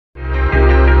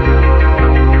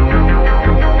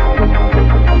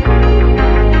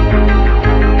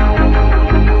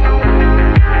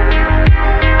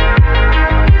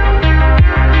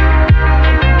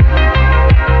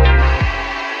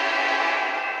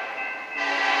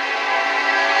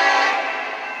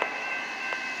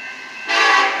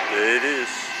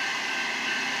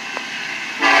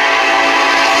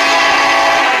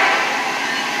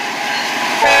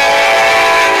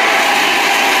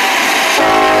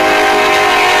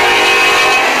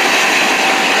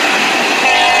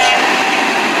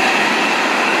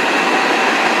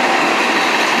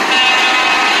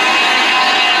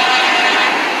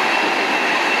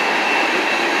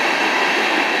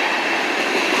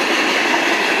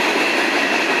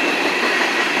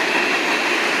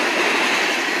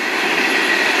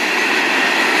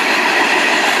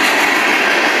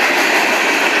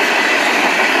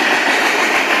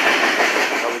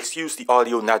excuse the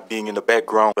audio not being in the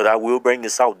background, but I will bring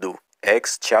this out though.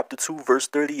 Acts chapter 2 verse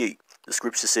 38. The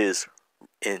scripture says,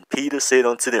 "And Peter said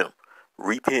unto them,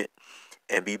 Repent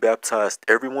and be baptized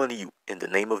every one of you in the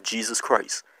name of Jesus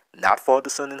Christ, not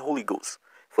Father, Son, and Holy Ghost,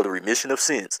 for the remission of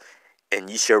sins, and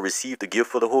ye shall receive the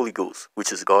gift of the Holy Ghost,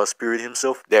 which is God's Spirit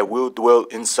himself that will dwell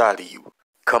inside of you.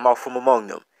 Come out from among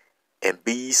them, and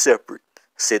be ye separate,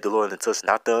 said the Lord, and touch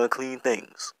not the unclean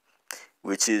things,"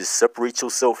 which is separate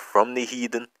yourself from the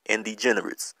heathen and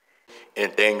degenerates,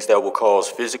 and things that will cause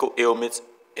physical ailments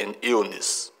and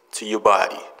illness to your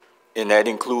body. And that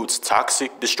includes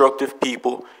toxic, destructive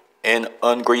people and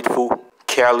ungrateful,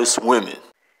 careless women.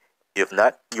 If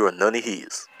not, you are none of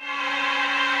his.